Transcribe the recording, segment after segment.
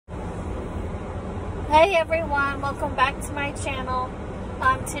Hey everyone, welcome back to my channel.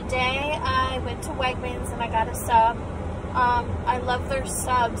 Today I went to Wegmans and I got a sub. I love their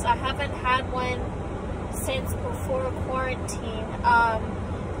subs. I haven't had one since before quarantine.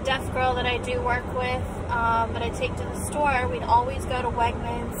 Deaf girl that I do work with, that I take to the store, we'd always go to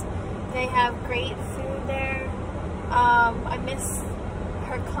Wegmans. They have great food there. I miss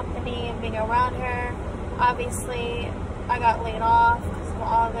her company and being around her. Obviously, I got laid off because of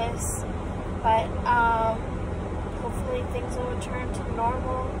all this. But hopefully things will return to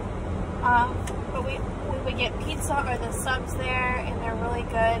normal. But we would get pizza or the subs there, and they're really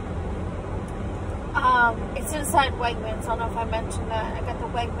good. It's inside Wegmans. I don't know if I mentioned that. I got the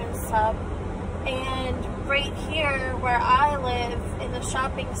Wegmans sub. And right here where I live, in the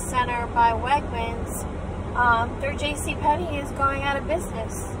shopping center by Wegmans, their JCPenney is going out of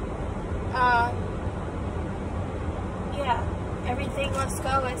business. Yeah. Everything Let's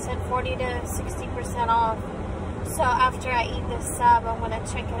Go, it said 40 to 60% off. So after I eat this sub, I'm going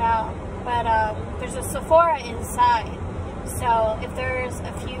to check it out. But there's a Sephora inside. So if there's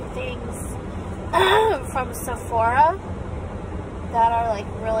a few things from Sephora that are like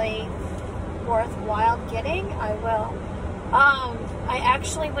really worthwhile getting, I will. I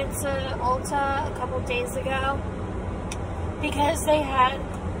actually went to Ulta a couple days ago because they had,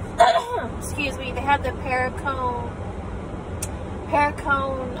 excuse me, they had the Paracone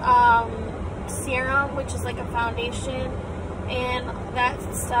serum, which is like a foundation, and that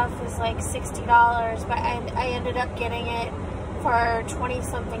stuff is like $60, but I ended up getting it for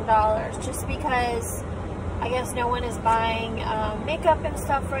 $20-something just because I guess no one is buying makeup and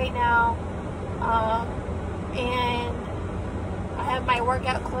stuff right now. And I have my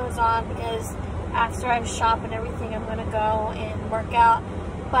workout clothes on because after I shop and everything, I'm going to go and work out.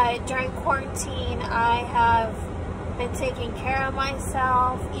 But during quarantine, I have been taking care of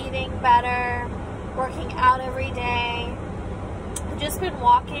myself, eating better, working out every day. I've just been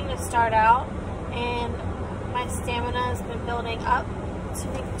walking to start out, and my stamina has been building up to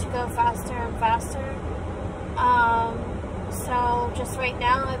go faster and faster. So just right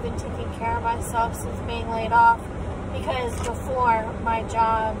now I've been taking care of myself since being laid off, because before my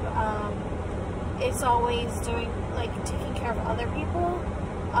job, it's always doing, like, taking care of other people.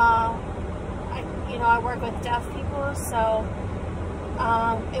 I work with deaf people, so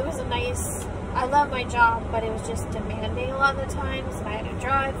it was a nice, I love my job, but it was just demanding a lot of the times, and I had to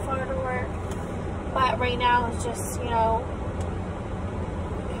drive far to work. But right now it's just, who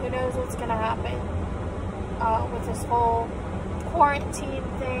knows what's going to happen with this whole quarantine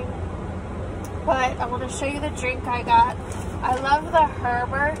thing. But I want to show you the drink I got. I love the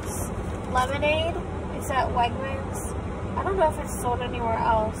Herbert's lemonade. It's at Wegmans. I don't know if it's sold anywhere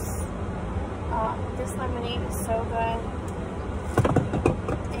else. This lemonade is so good.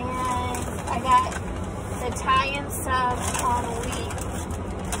 And I got the Italian sub on wheat.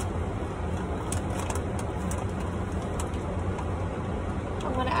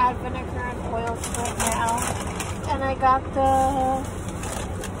 I'm going to add vinegar and oil to it now. And I got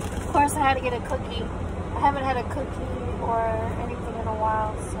of course I had to get a cookie. I haven't had a cookie or anything in a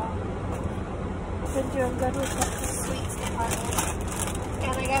while, so I've been doing good with the sweets department.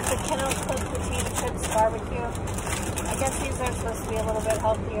 And I got the Kennel Cooked Potato Chips Barbecue. I guess these are supposed to be a little bit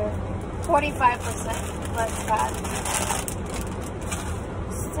healthier. 45% less fat.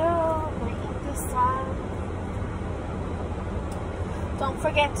 Still gonna eat this time. Don't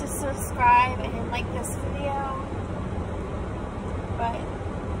forget to subscribe and like this video. But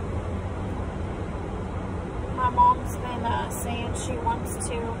my mom's been saying she wants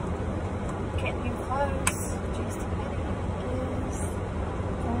to get new clothes. JCPenney is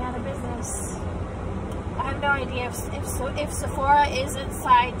going out of business. I have no idea if Sephora is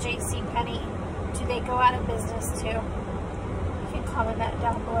inside JCPenney, do they go out of business too? You can comment that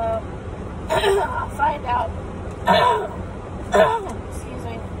down below. I'll find out. Excuse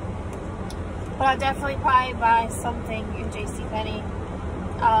me. But I'll definitely probably buy something in JCPenney,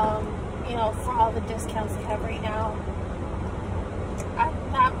 for all the discounts they have right now. I'm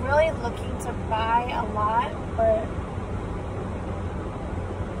not really looking to buy a lot, but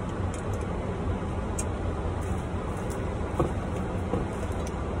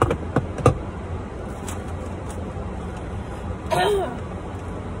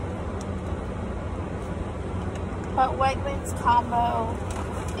Wegmans combo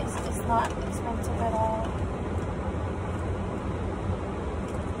is not expensive at all.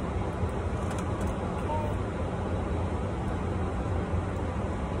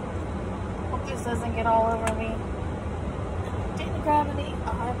 Hope this doesn't get all over me. Didn't grab any.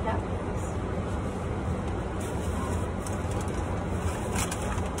 Oh, I have napkins.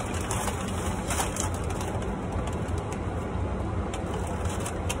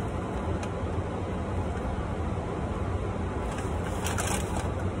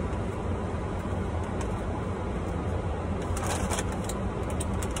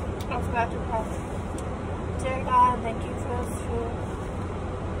 forgot to pray. Dear God, thank you for this food.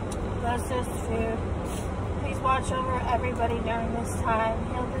 Bless this food. Please watch over everybody during this time.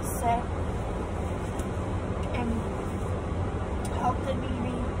 Heal the sick. And help the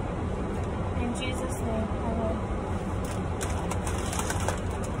needy. In Jesus' name, amen.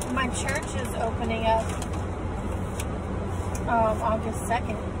 My church is opening up August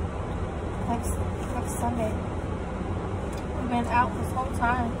 2nd. Next Sunday. I've been out this whole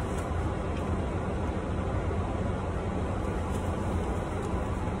time.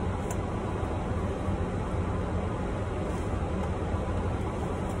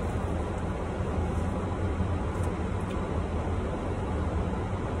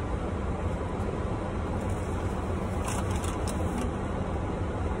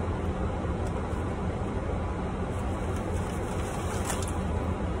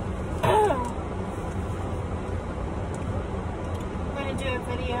 Do a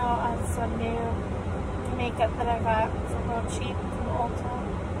video on some new makeup that I got for real cheap from Ulta.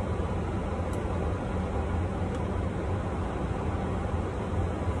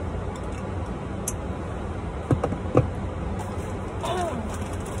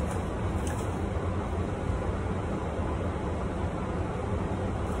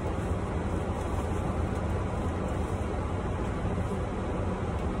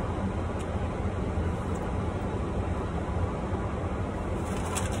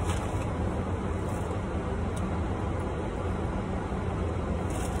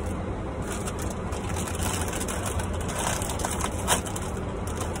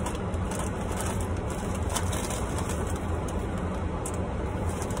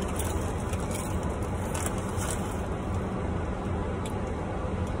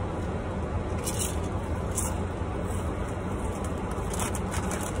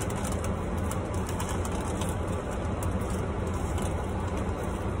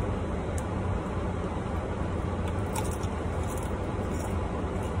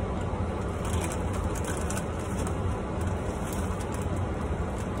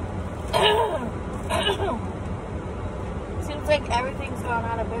 Seems like everything's gone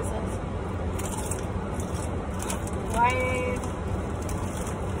out of business. Rite Aid,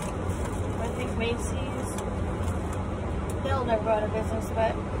 I think Macy's, they'll never go out of business,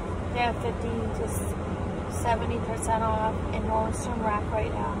 but they have 50 to 70% off in Nordstrom Rack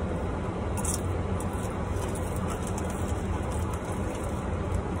right now.